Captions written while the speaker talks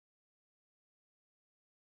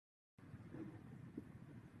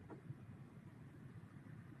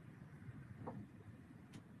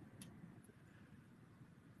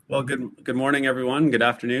Well, good morning, everyone. Good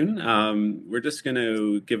afternoon. We're just going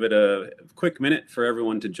to give it a quick minute for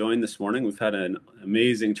everyone to join this morning. We've had an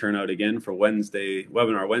amazing turnout again for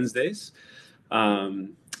Webinar Wednesdays.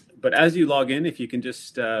 But as you log in, if you can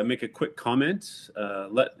just make a quick comment,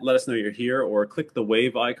 let us know you're here, or click the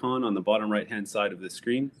wave icon on the bottom right-hand side of the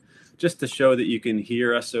screen, just to show that you can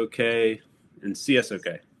hear us okay and see us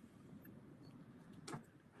okay.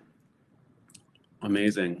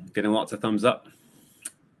 Amazing. Getting lots of thumbs up.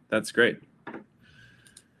 That's great.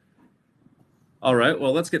 All right,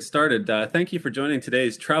 well, let's get started. Thank you for joining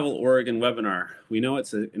today's Travel Oregon webinar. We know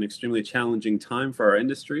it's an extremely challenging time for our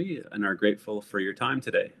industry and are grateful for your time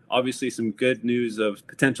today. Obviously, some good news of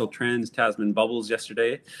potential trans-Tasman bubbles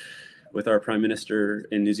yesterday with our Prime Minister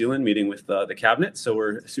in New Zealand meeting with the Cabinet, so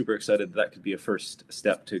we're super excited that could be a first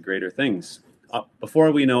step to greater things.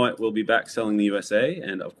 Before we know it, we'll be back selling the USA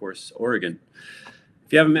and, of course, Oregon.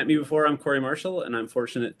 If you haven't met me before, I'm Corey Marshall, and I'm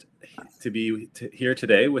fortunate to be here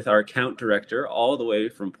today with our account director all the way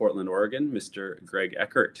from Portland, Oregon, Mr. Greg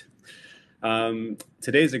Eckert.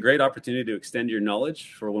 Today is a great opportunity to extend your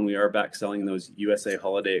knowledge for when we are back selling those USA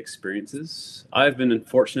holiday experiences. I've been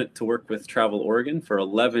fortunate to work with Travel Oregon for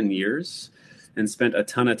 11 years and spent a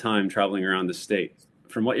ton of time traveling around the state.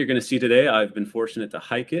 From what you're going to see today, I've been fortunate to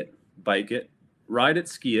hike it, bike it, ride it,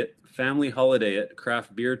 ski it, family holiday it,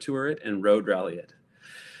 craft beer tour it, and road rally it.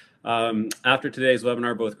 After today's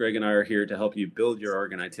webinar, both Greg and I are here to help you build your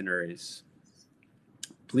Oregon itineraries.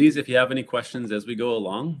 Please, if you have any questions as we go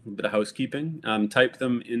along, a bit of housekeeping, type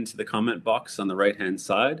them into the comment box on the right-hand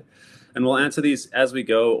side, and we'll answer these as we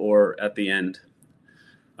go or at the end.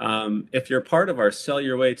 If you're part of our Sell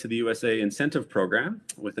Your Way to the USA incentive program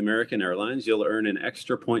with American Airlines, you'll earn an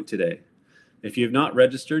extra point today. If you have not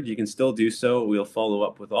registered, you can still do so. We'll follow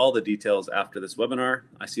up with all the details after this webinar.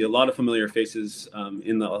 I see a lot of familiar faces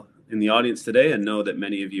in the audience today and know that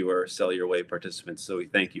many of you are Sell Your Way participants, so we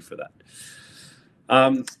thank you for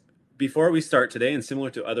that. Before we start today, and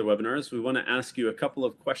similar to other webinars, we want to ask you a couple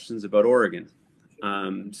of questions about Oregon.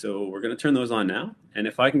 So we're going to turn those on now, and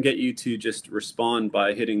if I can get you to just respond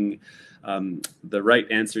by hitting the right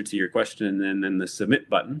answer to your question and then the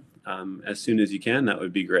submit button as soon as you can, that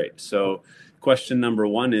would be great. So question number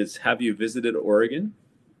one is, have you visited Oregon?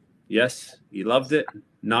 Yes, you loved it.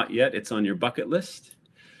 Not yet, it's on your bucket list.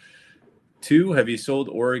 2, have you sold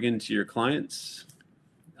Oregon to your clients?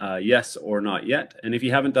 Yes or not yet. And if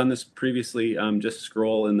you haven't done this previously, just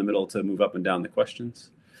scroll in the middle to move up and down the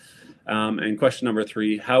questions. And question number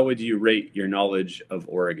 3, how would you rate your knowledge of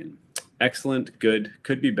Oregon? Excellent, good,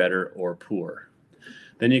 could be better, or poor.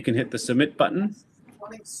 Then you can hit the submit button.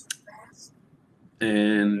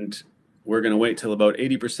 And we're going to wait till about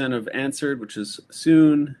 80% have answered, which is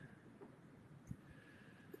soon.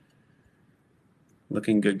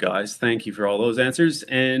 Looking good, guys. Thank you for all those answers.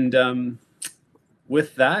 And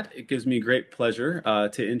with that, it gives me great pleasure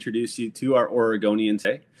to introduce you to our Oregonian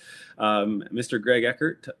today, Mr. Greg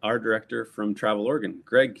Eckert, our director from Travel Oregon.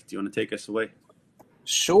 Greg, do you want to take us away?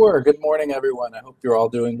 Sure. Good morning, everyone. I hope you're all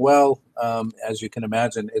doing well. As you can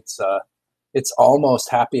imagine, it's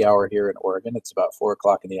almost happy hour here in Oregon. It's about 4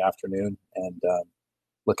 o'clock in the afternoon, and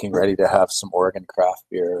looking ready to have some Oregon craft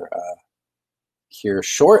beer here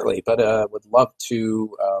shortly. But would love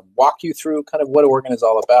to walk you through kind of what Oregon is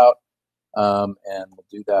all about, and we'll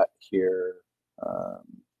do that here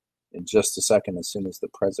in just a second. As soon as the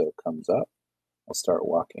prezzo comes up, I'll start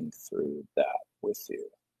walking through that with you.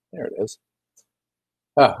 There it is.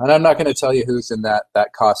 And I'm not going to tell you who's in that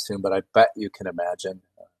costume, but I bet you can imagine.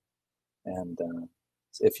 And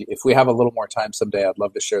if we have a little more time someday, I'd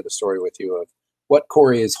love to share the story with you of what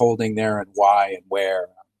Corey is holding there and why and where.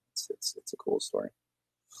 It's a cool story.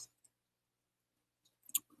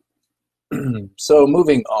 So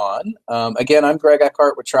moving on. Again, I'm Greg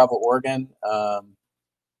Eckert with Travel Oregon.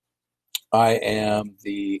 I am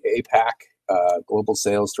the APAC Global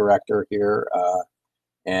Sales Director here,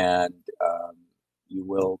 and you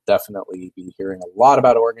will definitely be hearing a lot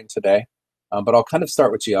about Oregon today, but I'll kind of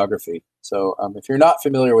start with geography. So if you're not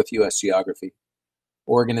familiar with U.S. geography,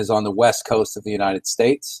 Oregon is on the west coast of the United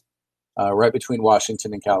States, right between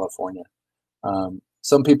Washington and California.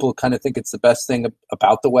 Some people kind of think it's the best thing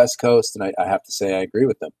about the West Coast, and I have to say I agree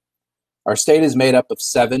with them. Our state is made up of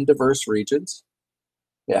 7 diverse regions.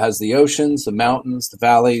 It has the oceans, the mountains, the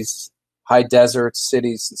valleys, high deserts,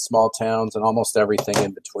 cities, and small towns, and almost everything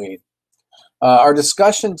in between. Our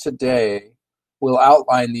discussion today will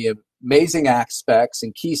outline the amazing aspects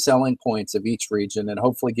and key selling points of each region and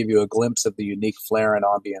hopefully give you a glimpse of the unique flair and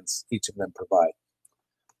ambience each of them provide.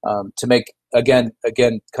 To make, again,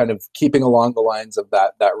 kind of keeping along the lines of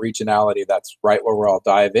that regionality, that's right where we'll all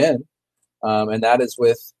dive in. And that is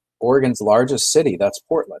with Oregon's largest city. That's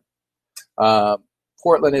Portland.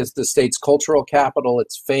 Portland is the state's cultural capital.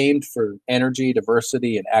 It's famed for energy,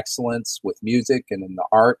 diversity, and excellence with music and in the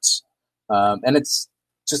arts. And it's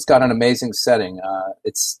just got an amazing setting.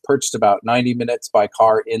 It's perched about 90 minutes by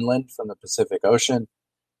car inland from the Pacific Ocean.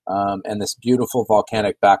 And this beautiful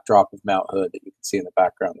volcanic backdrop of Mount Hood that you can see in the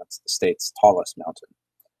background. That's the state's tallest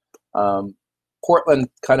mountain. Portland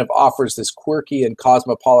kind of offers this quirky and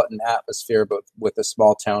cosmopolitan atmosphere, but with a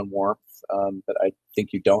small town warmth that I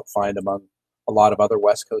think you don't find among a lot of other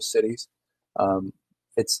West Coast cities.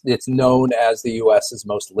 It's known as the U.S.'s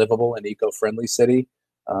most livable and eco-friendly city,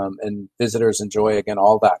 and visitors enjoy, again,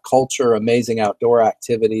 all that culture, amazing outdoor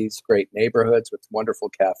activities, great neighborhoods with wonderful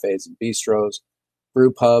cafes and bistros,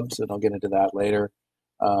 brew pubs, and I'll get into that later.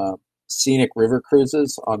 Scenic river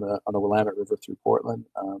cruises on the Willamette River through Portland,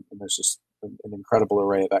 and there's just an incredible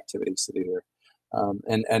array of activities to do here.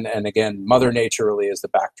 And again, Mother Nature really is the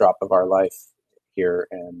backdrop of our life here,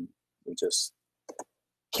 and we just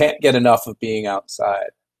can't get enough of being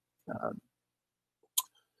outside.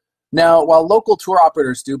 Now, while local tour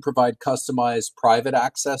operators do provide customized private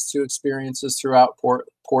access to experiences throughout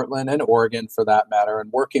Portland and Oregon, for that matter,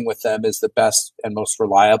 and working with them is the best and most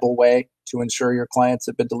reliable way to ensure your clients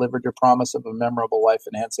have been delivered your promise of a memorable,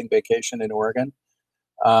 life-enhancing vacation in Oregon,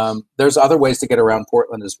 there's other ways to get around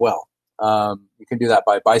Portland as well. You can do that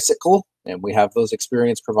by bicycle, and we have those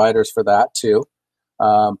experience providers for that too.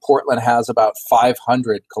 Portland has about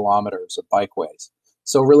 500 kilometers of bikeways.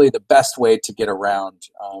 So really the best way to get around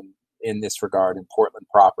in this regard in Portland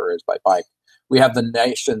proper is by bike. We have the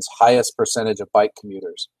nation's highest percentage of bike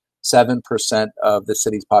commuters. 7% of the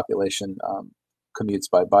city's population commutes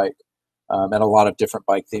by bike, and a lot of different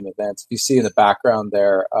bike theme events. If you see in the background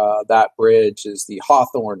there, that bridge is the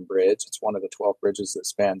Hawthorne Bridge. It's one of the 12 bridges that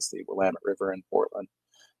spans the Willamette River in Portland.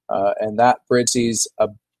 And that bridge sees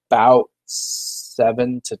about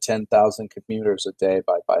 7,000 to 10,000 commuters a day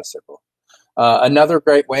by bicycle. Another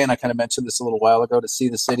great way, and I kind of mentioned this a little while ago, to see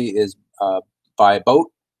the city is by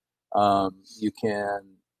boat. You can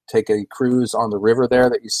take a cruise on the river there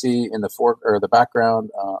that you see in the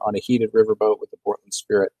background on a heated riverboat with the Portland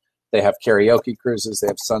Spirit. They have karaoke cruises. They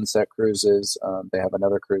have sunset cruises. They have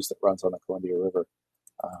another cruise that runs on the Columbia River.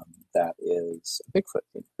 That is a Bigfoot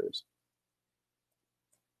themed cruise.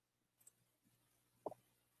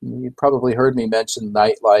 You probably heard me mention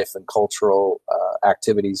nightlife and cultural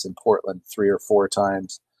activities in Portland 3 or 4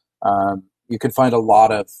 times. You can find a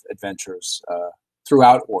lot of adventures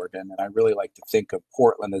throughout Oregon, and I really like to think of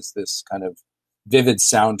Portland as this kind of vivid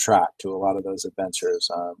soundtrack to a lot of those adventures,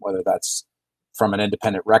 whether that's from an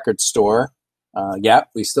independent record store. Yeah,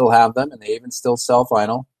 we still have them, and they even still sell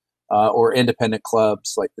vinyl, or independent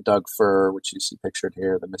clubs like the Doug Fir, which you see pictured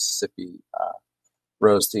here, the Mississippi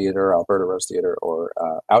Rose Theater, Alberta Rose Theater, or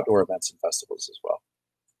outdoor events and festivals as well.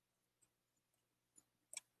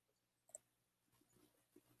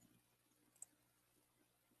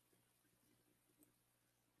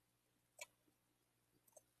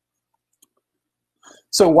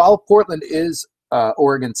 So while Portland is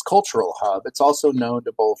Oregon's cultural hub, it's also known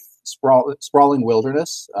to both sprawling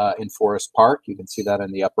wilderness in Forest Park. You can see that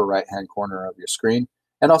in the upper right-hand corner of your screen,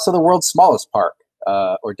 and also the world's smallest park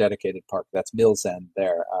or dedicated park. That's Mills End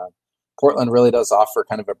there. Portland really does offer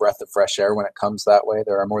kind of a breath of fresh air when it comes that way.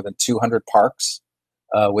 There are more than 200 parks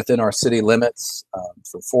within our city limits,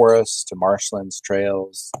 from forests to marshlands,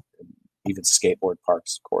 trails, and even skateboard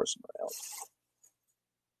parks, of course, and rails.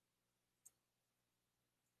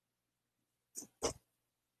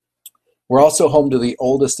 We're also home to the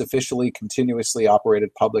oldest officially continuously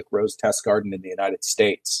operated public rose test garden in the United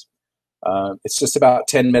States. It's just about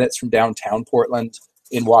 10 minutes from downtown Portland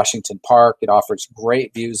in Washington Park. It offers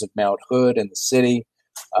great views of Mount Hood and the city,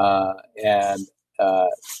 and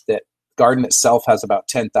that garden itself has about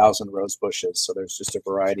 10,000 rose bushes, so there's just a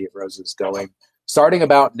variety of roses going. Starting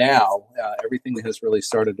about now, everything has really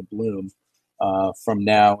started to bloom from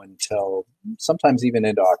now until sometimes even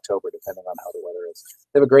into October, depending on how the weather is.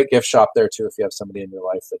 They have a great gift shop there, too, if you have somebody in your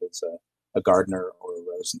life that is a gardener or a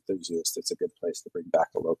rose enthusiast. It's a good place to bring back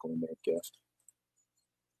a locally made gift.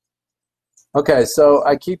 Okay, so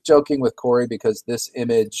I keep joking with Corey because this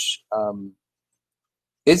image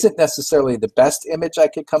isn't necessarily the best image I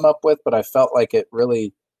could come up with, but I felt like it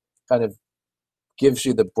really kind of gives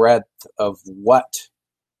you the breadth of what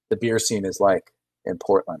the beer scene is like in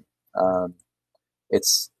Portland.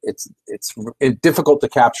 It's difficult to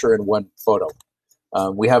capture in one photo.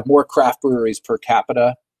 We have more craft breweries per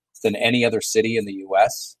capita than any other city in the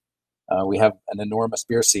U.S. We have an enormous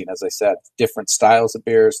beer scene, as I said, different styles of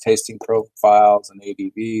beers, tasting profiles, and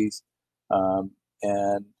ABVs.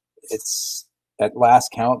 And it's at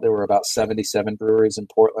last count, there were about 77 breweries in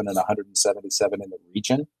Portland and 177 in the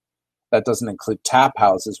region. That doesn't include tap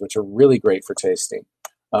houses, which are really great for tasting.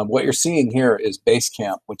 What you're seeing here is Base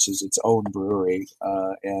Camp, which is its own brewery,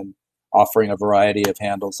 and offering a variety of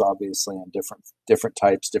handles, obviously, on different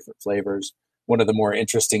types, different flavors. One of the more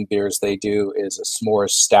interesting beers they do is a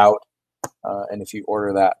s'mores stout, and if you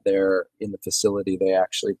order that there in the facility, they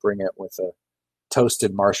actually bring it with a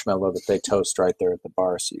toasted marshmallow that they toast right there at the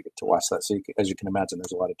bar, so you get to watch that. So as you can imagine,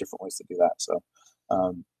 there's a lot of different ways to do that. So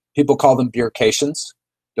people call them beercations.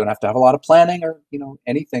 Don't have to have a lot of planning or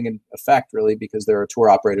anything in effect, really, because there are tour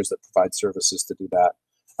operators that provide services to do that.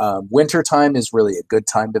 Winter time is really a good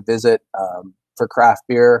time to visit for craft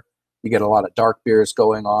beer. You get a lot of dark beers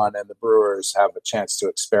going on, and the brewers have a chance to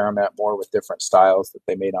experiment more with different styles that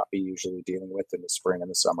they may not be usually dealing with in the spring and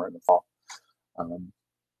the summer and the fall.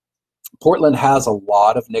 Portland has a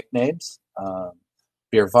lot of nicknames.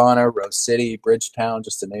 Beervana, Rose City, Bridgetown,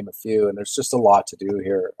 just to name a few, and there's just a lot to do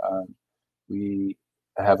here. We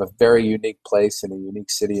have a very unique place in a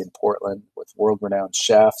unique city in Portland with world-renowned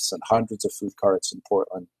chefs and hundreds of food carts in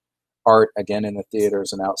Portland. Art, again, in the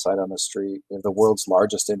theaters and outside on the street. We have the world's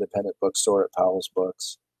largest independent bookstore at Powell's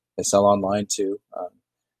Books. They sell online too.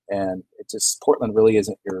 And Portland really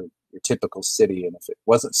isn't your typical city. And if it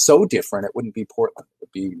wasn't so different, it wouldn't be Portland. It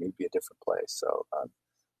would be maybe a different place. So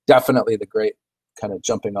definitely the great kind of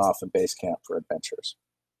jumping off and base camp for adventures.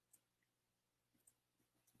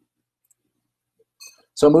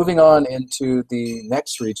 So moving on into the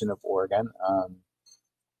next region of Oregon,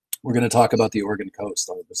 we're going to talk about the Oregon coast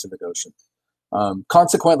on the Pacific Ocean.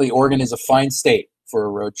 Consequently, Oregon is a fine state for a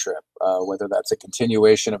road trip, whether that's a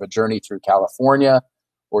continuation of a journey through California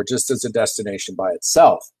or just as a destination by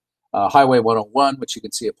itself. Highway 101, which you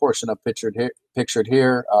can see a portion of pictured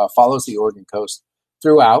here, follows the Oregon coast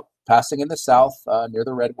throughout, passing in the south near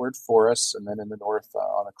the Redwood Forest, and then in the north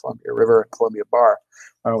on the Columbia River and Columbia Bar.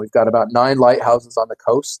 We've got about 9 lighthouses on the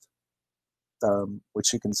coast,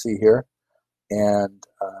 which you can see here. And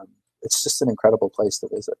it's just an incredible place to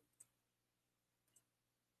visit.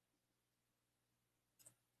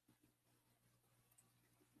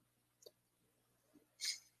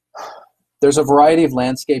 There's a variety of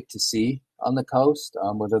landscape to see on the coast,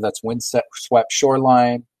 whether that's wind-swept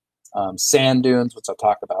shoreline, sand dunes, which I'll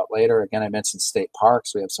talk about later. Again, I mentioned state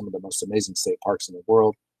parks. We have some of the most amazing state parks in the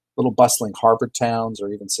world. Little bustling harbor towns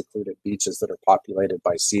or even secluded beaches that are populated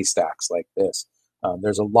by sea stacks like this.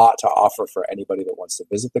 There's a lot to offer for anybody that wants to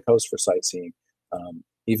visit the coast for sightseeing,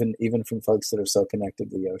 even from folks that are so connected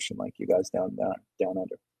to the ocean like you guys down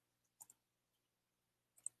under.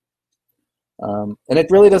 And it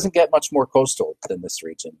really doesn't get much more coastal than this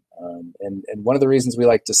region. And one of the reasons we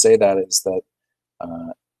like to say that is that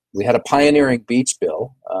we had a pioneering beach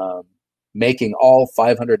bill making all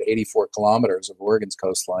 584 kilometers of Oregon's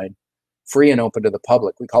coastline free and open to the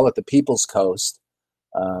public. We call it the People's Coast.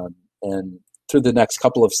 And through the next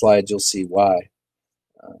couple of slides, you'll see why.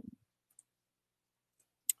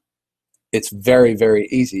 It's very, very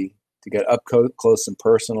easy to get up close and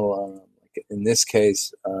personal. In this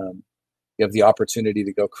case, you have the opportunity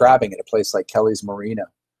to go crabbing at a place like Kelly's Marina.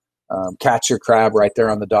 Catch your crab right there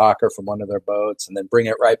on the dock or from one of their boats, and then bring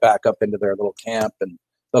it right back up into their little camp, and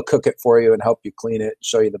they'll cook it for you and help you clean it and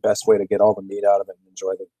show you the best way to get all the meat out of it and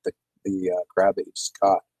enjoy the crab that you just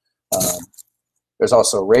caught. There's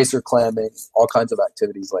also razor clamming, all kinds of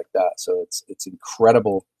activities like that. So it's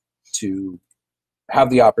incredible to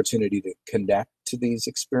have the opportunity to connect to these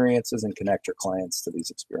experiences and connect your clients to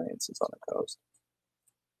these experiences on the coast.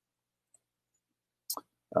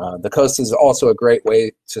 The coast is also a great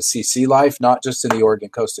way to see sea life, not just in the Oregon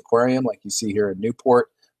Coast Aquarium like you see here in Newport,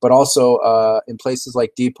 but also in places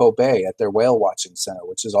like Depot Bay at their whale watching center,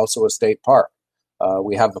 which is also a state park.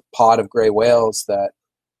 We have a pod of gray whales that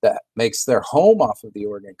makes their home off of the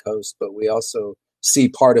Oregon coast, but we also see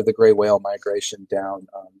part of the gray whale migration down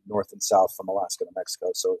north and south from Alaska to Mexico.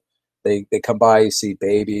 So they come by, you see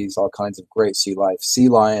babies, all kinds of great sea life, sea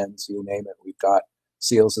lions, you name it. We've got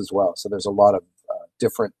seals as well. So there's a lot of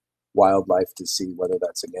different wildlife to see, whether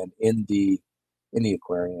that's again in the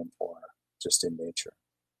aquarium or just in nature.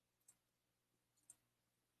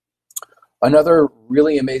 Another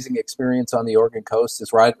really amazing experience on the Oregon coast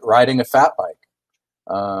is riding a fat bike.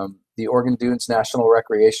 The Oregon Dunes National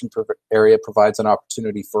Recreation Area provides an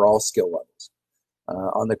opportunity for all skill levels.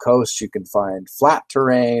 On the coast, you can find flat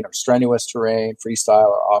terrain or strenuous terrain, freestyle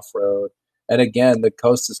or off-road. And again, the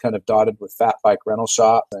coast is kind of dotted with fat bike rental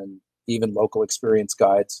shops and even local experience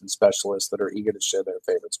guides and specialists that are eager to share their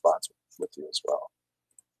favorite spots with you as well.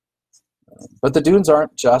 But the dunes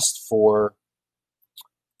aren't just for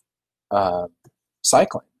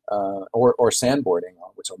cycling. or sandboarding,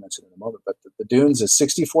 which I'll mention in a moment. But the dunes is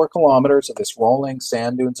 64 kilometers of this rolling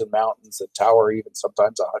sand dunes and mountains that tower even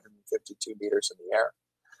sometimes 152 meters in the air.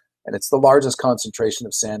 And it's the largest concentration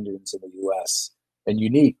of sand dunes in the U.S. and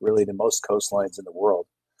unique, really, to most coastlines in the world.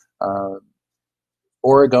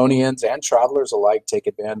 Oregonians and travelers alike take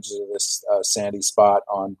advantage of this sandy spot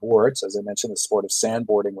on boards. As I mentioned, the sport of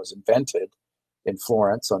sandboarding was invented in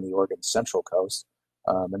Florence on the Oregon Central Coast.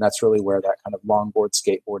 And that's really where that kind of longboard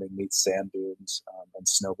skateboarding meets sand dunes and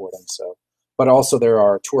snowboarding. So, but also there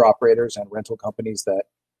are tour operators and rental companies that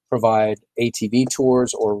provide ATV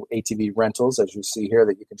tours or ATV rentals, as you see here,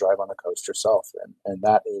 that you can drive on the coast yourself. And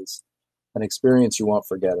that is an experience you won't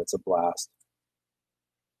forget. It's a blast.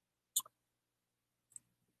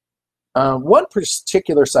 One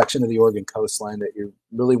particular section of the Oregon coastline that you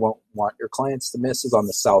really won't want your clients to miss is on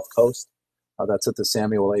the south coast. That's at the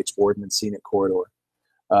Samuel H. Boardman Scenic Corridor.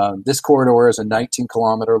 This corridor is a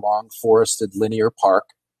 19-kilometer long forested linear park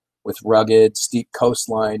with rugged, steep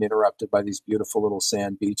coastline interrupted by these beautiful little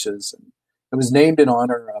sand beaches. And it was named in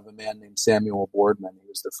honor of a man named Samuel Boardman. He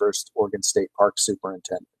was the first Oregon State Park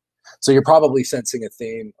superintendent. So you're probably sensing a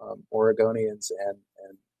theme. Oregonians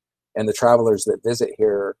and the travelers that visit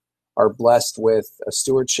here are blessed with a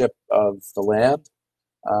stewardship of the land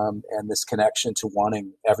and this connection to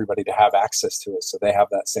wanting everybody to have access to it. So they have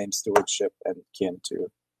that same stewardship and kin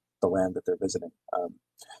to the land that they're visiting.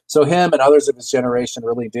 So him and others of his generation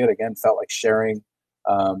really felt like sharing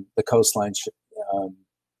the coastline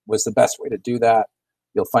was the best way to do that.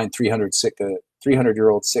 You'll find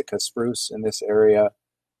 300-year-old Sitka spruce in this area,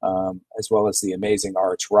 as well as the amazing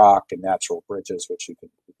arch rock and natural bridges, which you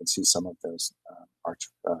can see some of those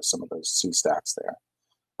some of those sea stacks there.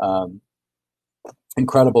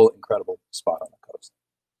 Incredible spot on the coast.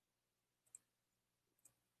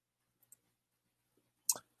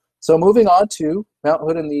 So moving on to Mount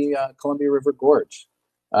Hood and the Columbia River Gorge.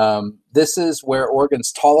 This is where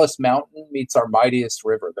Oregon's tallest mountain meets our mightiest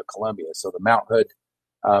river, the Columbia. So the Mount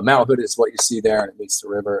Hood is what you see there, and it meets the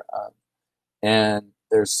river. And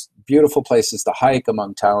there's beautiful places to hike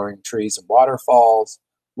among towering trees and waterfalls.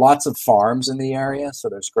 Lots of farms in the area, so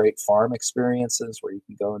there's great farm experiences where you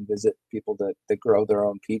can go and visit people that grow their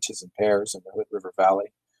own peaches and pears in the Hood River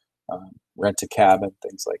Valley, rent a cabin,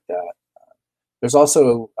 things like that. There's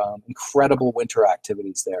also incredible winter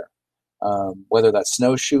activities there, whether that's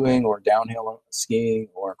snowshoeing or downhill skiing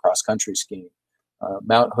or cross-country skiing.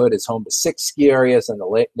 Mount Hood is home to 6 ski areas and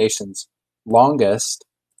the nation's longest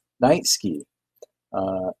night ski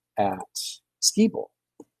at Ski Bowl.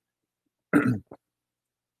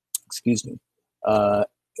 Excuse me.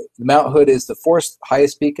 Mount Hood is the 4th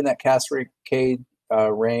highest peak in that Cascade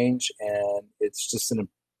range, and it's just a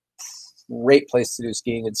great place to do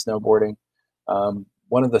skiing and snowboarding.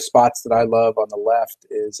 One of the spots that I love on the left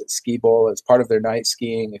is at Ski Bowl as part of their night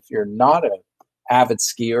skiing. If you're not an avid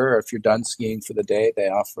skier, or if you're done skiing for the day, they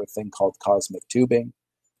offer a thing called cosmic tubing,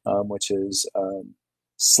 which is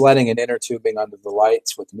sledding and inner tubing under the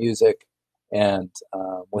lights with music and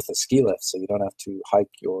with a ski lift, so you don't have to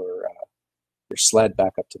hike your sled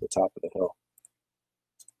back up to the top of the hill.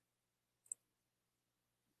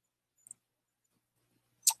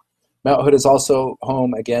 Mount Hood is also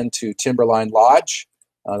home again to Timberline Lodge.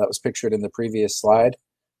 That was pictured in the previous slide.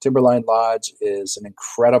 Timberline Lodge is an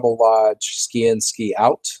incredible lodge, ski in, ski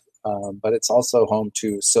out, but it's also home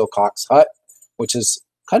to Silcox Hut, which is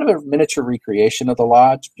kind of a miniature recreation of the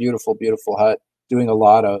lodge. Beautiful, beautiful hut, doing a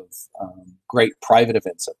lot of great private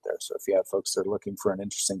events up there. So if you have folks that are looking for an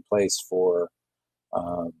interesting place for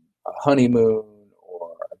a honeymoon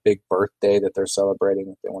or a big birthday that they're celebrating,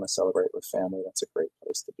 if they want to celebrate with family, that's a great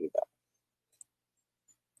place to do that.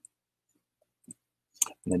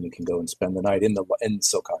 And then you can go and spend the night in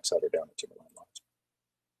Silcox Hut or down at Timberline Lodge.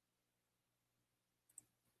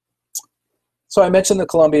 So I mentioned the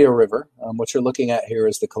Columbia River. What you're looking at here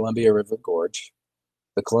is the Columbia River Gorge.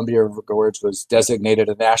 The Columbia River Gorge was designated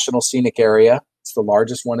a National Scenic Area. It's the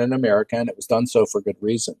largest one in America, and it was done so for good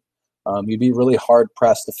reason. You'd be really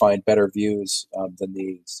hard-pressed to find better views than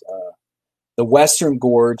these. The Western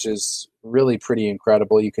Gorge is really pretty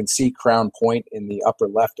incredible. You can see Crown Point in the upper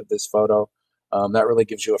left of this photo. That really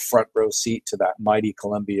gives you a front row seat to that mighty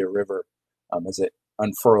Columbia River as it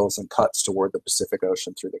unfurls and cuts toward the Pacific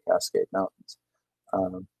Ocean through the Cascade Mountains.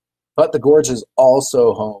 But the gorge is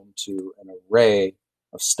also home to an array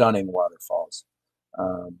of stunning waterfalls.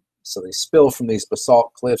 So they spill from these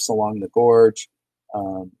basalt cliffs along the gorge,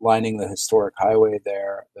 lining the historic highway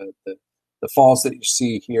there. The falls that you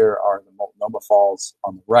see here are the Multnomah Falls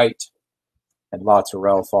on the right and La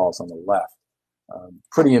Tourelle Falls on the left.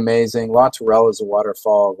 Pretty amazing. La Tourelle is a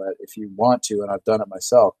waterfall that if you want to, and I've done it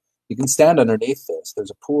myself, You can stand underneath this.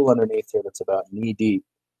 There's a pool underneath here that's about knee deep,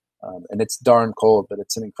 and it's darn cold, but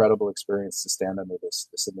it's an incredible experience to stand under this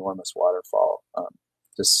enormous waterfall,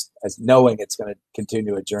 just as knowing it's going to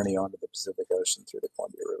continue a journey onto the Pacific Ocean through the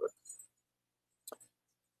Columbia River.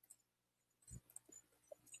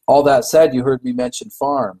 All that said, you heard me mention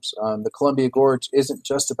farms. The Columbia Gorge isn't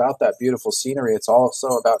just about that beautiful scenery. It's also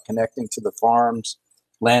about connecting to the farms,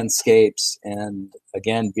 landscapes, and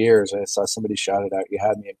again, beers. I saw somebody shout it out. You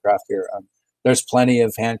had me at craft beer. There's plenty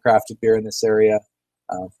of handcrafted beer in this area.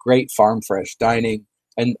 Great farm fresh dining.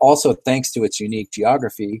 And also, thanks to its unique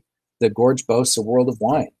geography, the gorge boasts a world of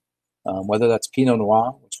wine, whether that's Pinot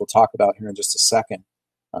Noir, which we'll talk about here in just a second,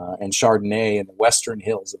 and Chardonnay in the western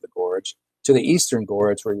hills of the gorge, to the eastern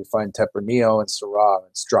gorge where you find Tempranillo and Syrah, and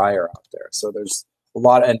it's drier out there. So there's a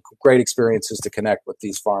lot and great experiences to connect with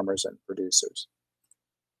these farmers and producers.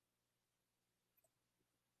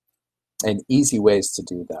 And easy ways to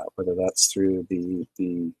do that, whether that's through the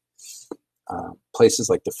places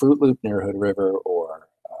like the Fruit Loop near Hood River or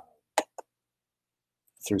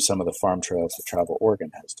through some of the farm trails that Travel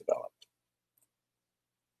Oregon has developed.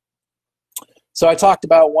 So I talked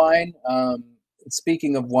about wine.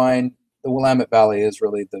 Speaking of wine, the Willamette Valley is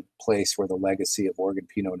really the place where the legacy of Oregon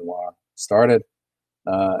Pinot Noir started.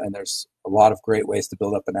 And there's a lot of great ways to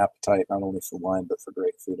build up an appetite, not only for wine, but for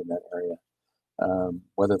great food in that area.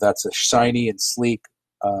 Whether that's a shiny and sleek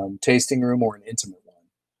tasting room or an intimate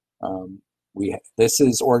one. This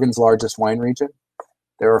is Oregon's largest wine region.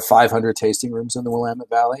 There are 500 tasting rooms in the Willamette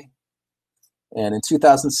Valley. And in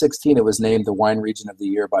 2016, it was named the Wine Region of the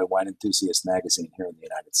Year by Wine Enthusiast magazine here in the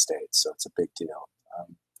United States. So it's a big deal.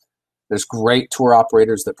 There's great tour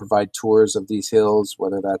operators that provide tours of these hills,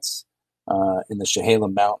 whether that's in the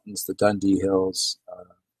Chehalem Mountains, the Dundee Hills,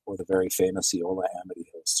 or the very famous Eola Amity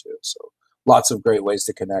Hills too. So lots of great ways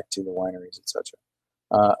to connect to the wineries,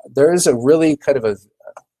 etc. There is a really kind of a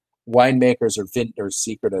winemaker's or vintner's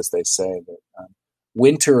secret, as they say, that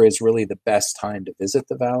winter is really the best time to visit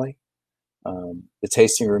the valley. The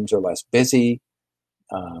tasting rooms are less busy.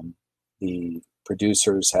 The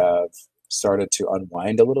producers have started to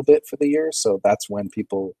unwind a little bit for the year, so that's when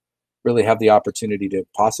people really have the opportunity to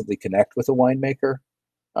possibly connect with a winemaker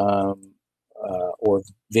or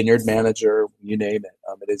vineyard manager, you name it.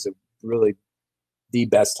 It is really the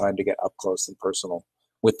best time to get up close and personal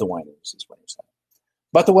with the wineries, is what you're saying.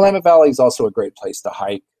 But the Willamette Valley is also a great place to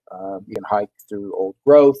hike. You can hike through old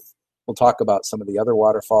growth. We'll talk about some of the other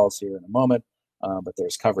waterfalls here in a moment. But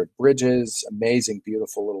there's covered bridges, amazing,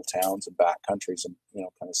 beautiful little towns and back countries, and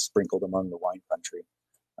kind of sprinkled among the wine country.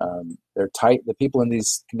 They're tight. The people in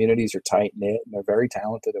these communities are tight knit, and they're very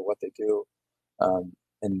talented at what they do,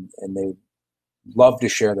 and they love to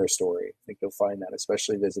share their story. I think you'll find that,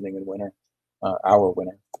 especially visiting in winter, our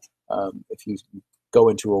winter. If you go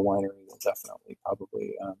into a winery, you'll definitely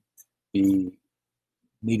probably be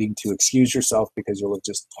needing to excuse yourself because you'll have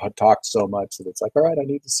just talked so much that it's like, all right, I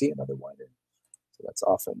need to see another winery. So that's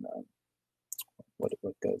often what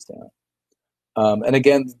goes down. And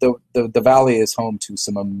again, the valley is home to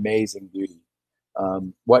some amazing beauty.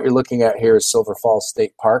 What you're looking at here is Silver Falls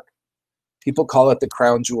State Park. People call it the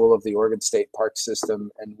crown jewel of the Oregon State Park system,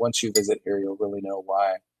 and once you visit here, you'll really know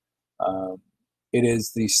why. It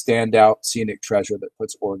is the standout scenic treasure that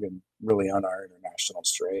puts Oregon really on our international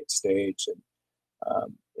stage, and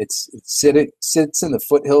it sits in the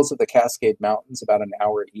foothills of the Cascade Mountains, about an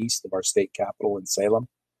hour east of our state capital in Salem,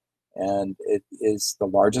 and it is the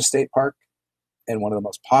largest state park and one of the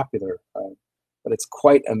most popular. But it's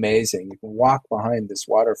quite amazing. You can walk behind this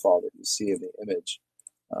waterfall that you see in the image,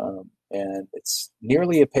 and it's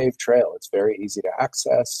nearly a paved trail. It's very easy to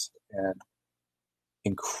access and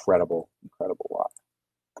incredible walk.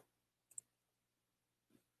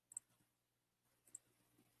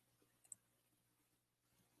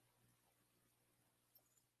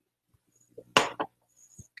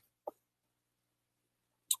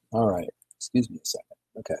 All right, excuse me a second.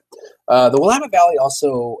 Okay. The Willamette Valley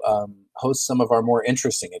also hosts some of our more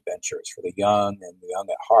interesting adventures for the young and the young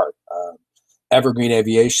at heart. Evergreen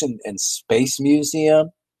Aviation and Space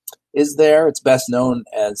Museum is there. It's best known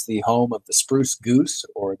as the home of the Spruce Goose,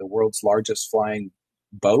 or the world's largest flying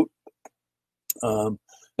boat.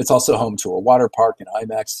 It's also home to a water park and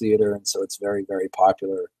IMAX theater, and so it's very, very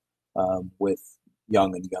popular with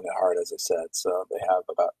young and young at heart, as I said. So they have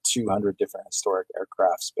about 200 different historic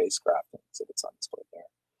aircraft, spacecraft, and exhibits on display there.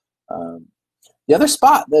 The other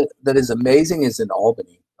spot that is amazing is in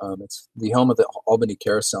Albany. It's the home of the Albany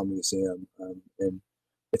Carousel Museum, and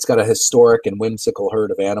it's got a historic and whimsical herd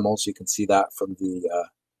of animals. You can see that from the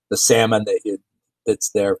salmon that's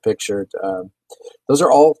there pictured. Those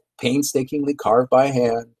are all painstakingly carved by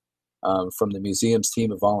hand. from the museum's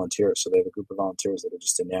team of volunteers. So they have a group of volunteers that are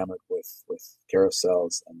just enamored with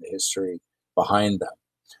carousels and the history behind them.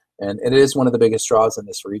 And it is one of the biggest draws in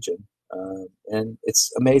this region. And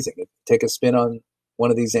it's amazing. Take a spin on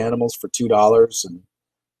one of these animals for $2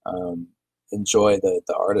 and enjoy the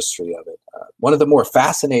artistry of it. One of the more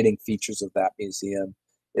fascinating features of that museum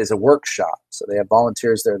is a workshop. So they have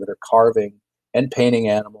volunteers there that are carving and painting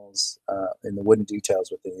animals in the wooden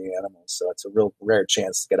details within the animals. So it's a real rare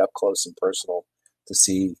chance to get up close and personal to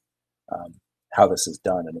see how this is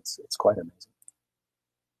done, and it's quite amazing.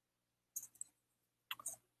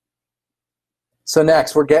 So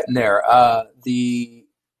next, we're getting there. The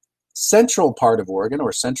central part of Oregon,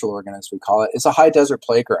 or Central Oregon as we call it, is a high desert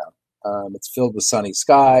playground. It's filled with sunny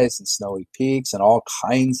skies and snowy peaks and all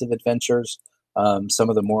kinds of adventures. Some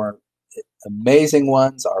of the more amazing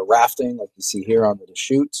ones are rafting, like you see here on the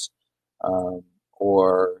Deschutes,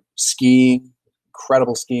 or skiing,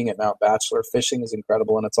 incredible skiing at Mount Bachelor. Fishing is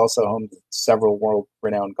incredible, and it's also home to several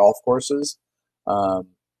world-renowned golf courses.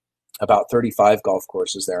 About 35 golf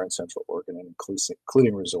courses there in Central Oregon,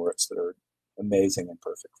 including resorts that are amazing and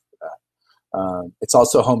perfect for that. It's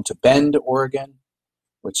also home to Bend, Oregon,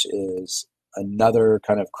 which is another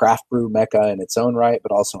kind of craft brew mecca in its own right,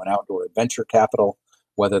 but also an outdoor adventure capital,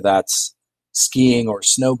 whether that's skiing or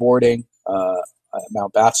snowboarding at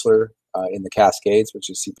Mount Bachelor in the Cascades, which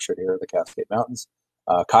you see pictured here, the Cascade Mountains,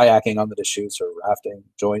 kayaking on the Deschutes or rafting,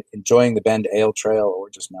 enjoying the Bend Ale Trail, or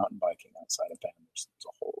just mountain biking outside of Bend. There's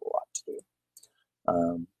a whole lot to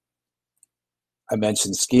do. I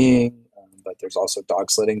mentioned skiing, but there's also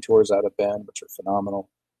dog sledding tours out of Bend, which are phenomenal.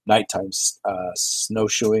 Nighttime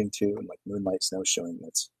snowshoeing too, and like moonlight snowshoeing.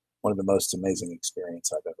 That's one of the most amazing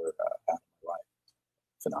experiences I've ever had in my life.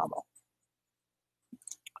 Phenomenal.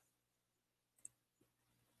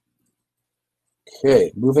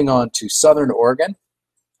 Okay, moving on to Southern Oregon.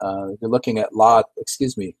 You're looking at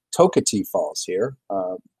Toketee Falls here.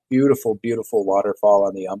 Beautiful, beautiful waterfall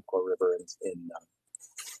on the Umpqua River in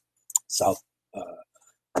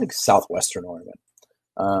southwestern Oregon.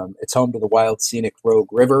 It's home to the wild scenic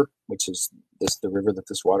Rogue River, which is the river that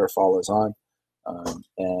this waterfall is on.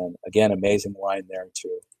 And again, amazing wine there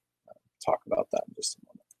too. Talk about that in just a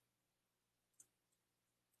moment.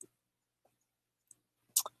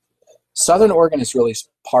 Southern Oregon is really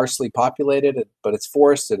sparsely populated, but it's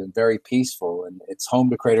forested and very peaceful, and it's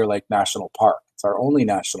home to Crater Lake National Park. It's our only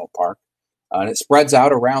national park, and it spreads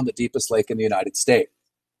out around the deepest lake in the United States.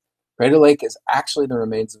 Crater Lake is actually the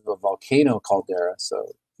remains of a volcano caldera.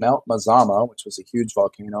 So Mount Mazama, which was a huge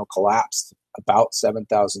volcano, collapsed about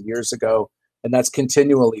 7,000 years ago, and that's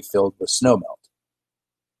continually filled with snowmelt.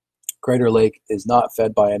 Crater Lake is not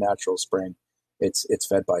fed by a natural spring. It's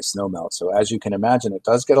fed by snowmelt. So as you can imagine, it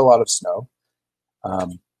does get a lot of snow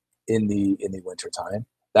in the wintertime.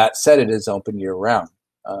 That said, it is open year-round.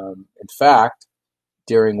 In fact,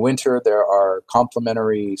 during winter, there are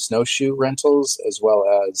complimentary snowshoe rentals as well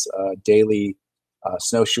as daily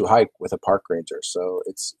snowshoe hike with a park ranger. So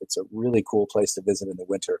it's a really cool place to visit in the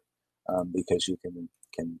winter because you can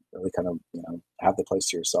really kind of have the place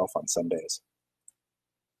to yourself on some days.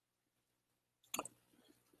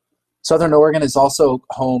 Southern Oregon is also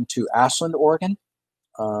home to Ashland, Oregon.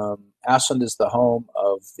 Ashland is the home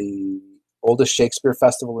of the oldest Shakespeare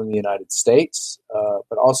festival in the United States,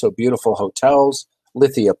 but also beautiful hotels.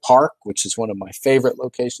 Lithia Park, which is one of my favorite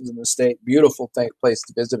locations in the state. Beautiful place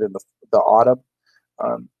to visit in the autumn.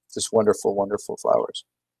 Just wonderful, wonderful flowers.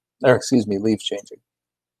 Leaves changing.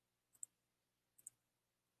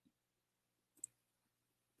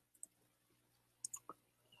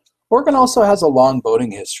 Oregon also has a long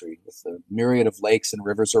boating history with a myriad of lakes and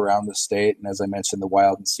rivers around the state. And as I mentioned, the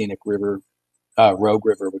wild and scenic river, Rogue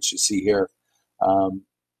River, which you see here,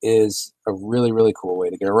 is a really, really cool way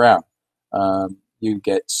to get around. You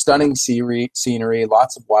get stunning scenery,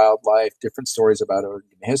 lots of wildlife, different stories about Oregon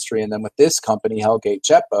history. And then with this company, Hellgate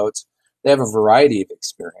Jet Boats, they have a variety of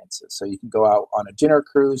experiences. So you can go out on a dinner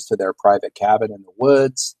cruise to their private cabin in the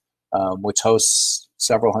woods, which hosts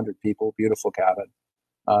several hundred people, beautiful cabin.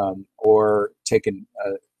 Or take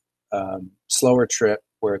a slower trip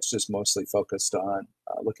where it's just mostly focused on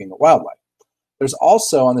looking at wildlife. There's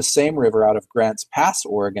also on the same river out of Grants Pass,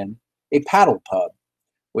 Oregon, a paddle pub,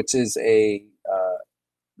 which is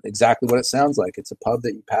exactly what it sounds like. It's a pub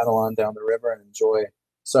that you paddle on down the river and enjoy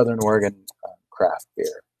Southern Oregon craft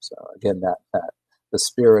beer. So again, that the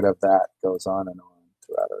spirit of that goes on and on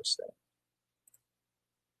throughout our state.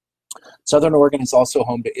 Southern Oregon is also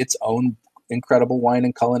home to its own incredible wine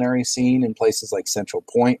and culinary scene in places like Central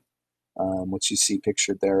Point, which you see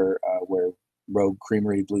pictured there, where Rogue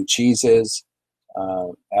Creamery Blue Cheese is,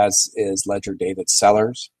 as is Ledger David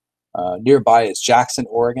Cellars. Nearby is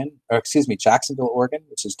Jacksonville, Oregon,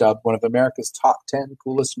 which is dubbed one of America's top 10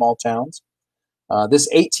 coolest small towns. This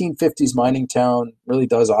 1850s mining town really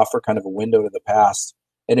does offer kind of a window to the past,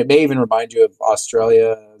 and it may even remind you of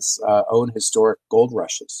Australia's own historic gold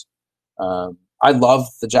rushes. I love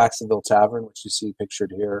the Jacksonville Tavern, which you see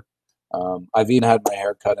pictured here. I've even had my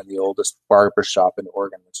hair cut in the oldest barber shop in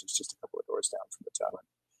Oregon, which is just a couple of doors down from the tavern.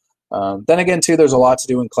 Then again, too, there's a lot to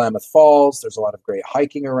do in Klamath Falls. There's a lot of great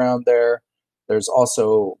hiking around there. There's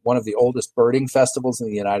also one of the oldest birding festivals in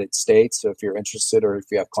the United States. So if you're interested, or if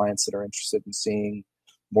you have clients that are interested in seeing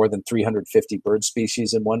more than 350 bird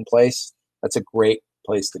species in one place, that's a great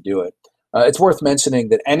place to do it. It's worth mentioning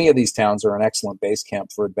that any of these towns are an excellent base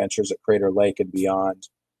camp for adventures at Crater Lake and beyond.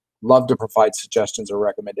 Love to provide suggestions or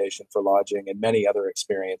recommendation for lodging and many other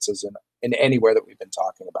experiences in anywhere that we've been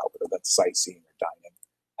talking about, whether that's sightseeing or dining.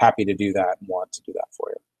 Happy to do that and want to do that for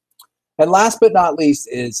you. And last but not least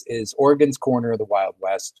is Oregon's corner of the Wild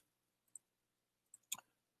West.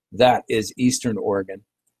 That is Eastern Oregon.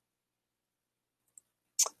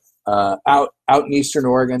 Out in Eastern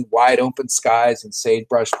Oregon, wide open skies and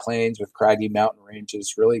sagebrush plains with craggy mountain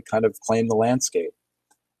ranges really kind of claim the landscape.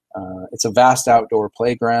 It's a vast outdoor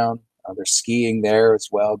playground. There's skiing there as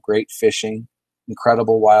well, great fishing,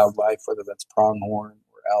 incredible wildlife, whether that's pronghorn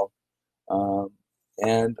or elk,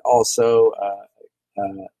 and also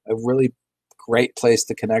a really great place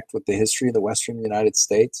to connect with the history of the Western United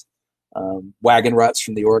States. Wagon ruts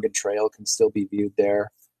from the Oregon Trail can still be viewed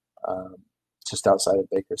there, just outside of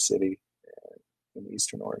Baker City in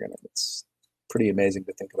Eastern Oregon. And it's pretty amazing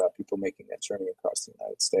to think about people making that journey across the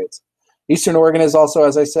United States. Eastern Oregon is also,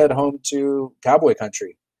 as I said, home to cowboy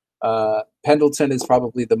country. Pendleton is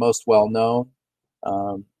probably the most well-known.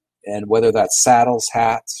 And whether that's saddles,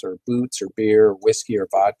 hats, or boots, or beer, or whiskey, or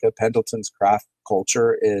vodka, Pendleton's craft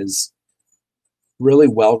culture is really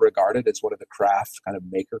well regarded as one of the craft kind of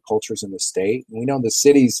maker cultures in the state. And we know the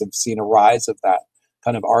cities have seen a rise of that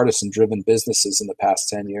kind of artisan-driven businesses in the past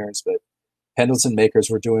 10 years, but Pendleton makers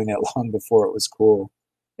were doing it long before it was cool.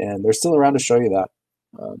 And they're still around to show you that.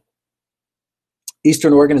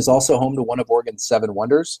 Eastern Oregon is also home to one of Oregon's 7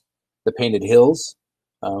 wonders, the Painted Hills,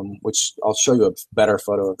 which I'll show you a better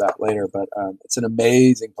photo of that later, but it's an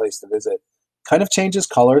amazing place to visit. Kind of changes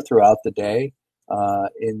color throughout the day.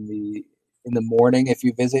 In the morning, if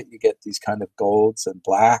you visit, you get these kind of golds and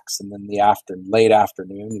blacks, and then late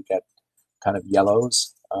afternoon, you get kind of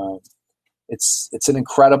yellows. It's an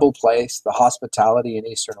incredible place. The hospitality in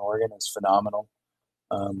Eastern Oregon is phenomenal.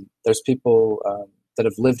 There's people that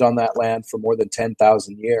have lived on that land for more than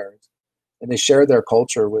 10,000 years, and they share their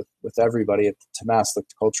culture with everybody at the Temastlik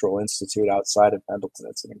Cultural Institute outside of Pendleton.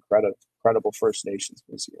 It's an incredible First Nations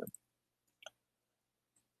museum.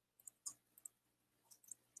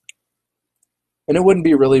 And it wouldn't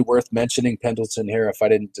be really worth mentioning Pendleton here if I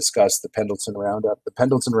didn't discuss the Pendleton Roundup. The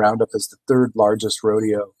Pendleton Roundup is the 3rd largest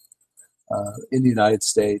rodeo in the United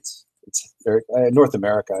States. It's North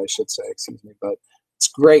America, I should say, excuse me. But it's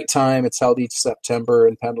a great time. It's held each September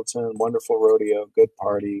in Pendleton. Wonderful rodeo, good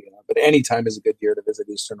party. But any time is a good year to visit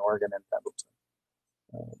Eastern Oregon and Pendleton.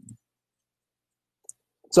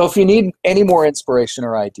 So if you need any more inspiration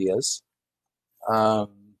or ideas, go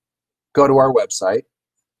to our website,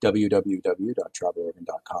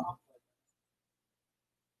 www.traveloregon.com.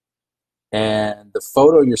 And the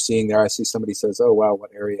photo you're seeing there, I see somebody says, oh, wow, what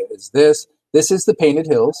area is this? This is the Painted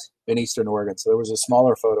Hills in Eastern Oregon. So there was a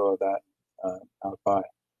smaller photo of that out by.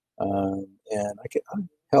 And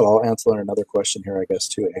I'll answer another question here, I guess,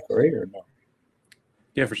 too, Corey, or no?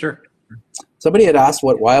 Yeah, for sure. Somebody had asked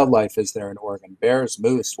what wildlife is there in Oregon. Bears,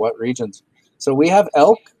 moose, what regions? So we have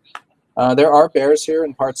elk. There are bears here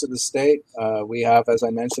in parts of the state. We have, as I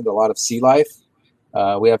mentioned, a lot of sea life.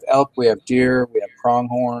 We have elk, we have deer, we have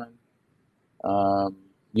pronghorn,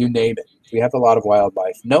 you name it. We have a lot of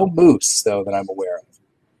wildlife. No moose, though, that I'm aware of.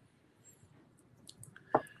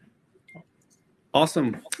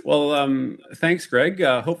 Awesome. Well, thanks, Greg.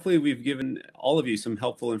 Hopefully we've given all of you some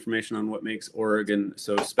helpful information on what makes Oregon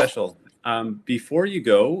so special. Before you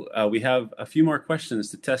go, we have a few more questions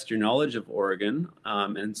to test your knowledge of Oregon.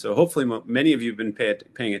 And so hopefully many of you have been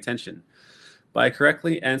paying attention. By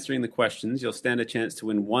correctly answering the questions, you'll stand a chance to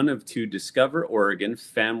win one of 2 Discover Oregon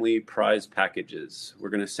family prize packages. We're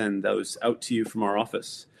going to send those out to you from our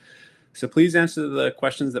office. So please answer the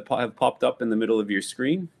questions that have popped up in the middle of your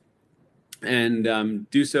screen. And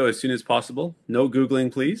do so as soon as possible. No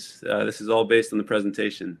Googling, please. This is all based on the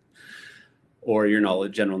presentation or your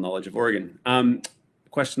general knowledge of Oregon.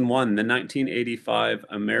 Question 1, the 1985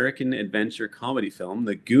 American adventure comedy film,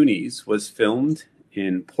 The Goonies, was filmed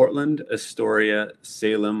in Portland, Astoria,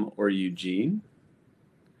 Salem, or Eugene?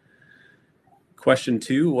 Question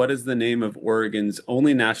 2, what is the name of Oregon's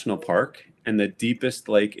only national park and the deepest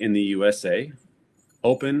lake in the USA?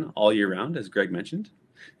 Open all year round, as Greg mentioned.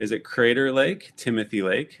 Is it Crater Lake, Timothy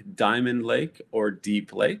Lake, Diamond Lake, or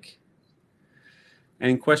Deep Lake?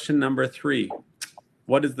 And question number 3,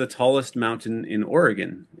 what is the tallest mountain in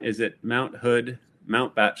Oregon? Is it Mount Hood,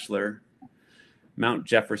 Mount Bachelor, Mount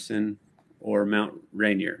Jefferson, or Mount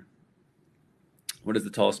Rainier? What is the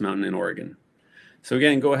tallest mountain in Oregon? So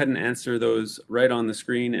again, go ahead and answer those right on the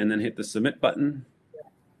screen and then hit the submit button.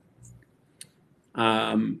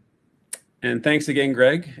 And thanks again,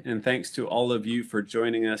 Greg, and thanks to all of you for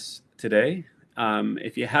joining us today.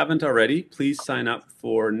 If you haven't already, please sign up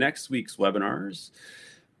for next week's webinars,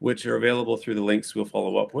 which are available through the links we'll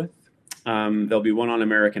follow up with. There'll be one on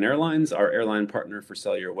American Airlines, our airline partner for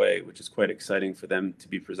Sell Your Way, which is quite exciting for them to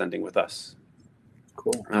be presenting with us.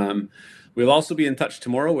 Cool. We'll also be in touch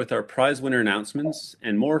tomorrow with our prize winner announcements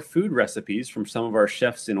and more food recipes from some of our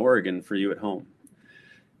chefs in Oregon for you at home.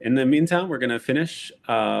 In the meantime, we're going to finish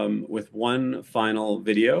with one final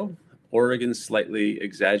video, Oregon Slightly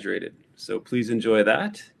Exaggerated. So please enjoy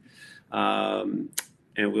that. And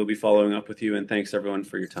we'll be following up with you. And thanks everyone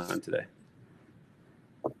for your time today.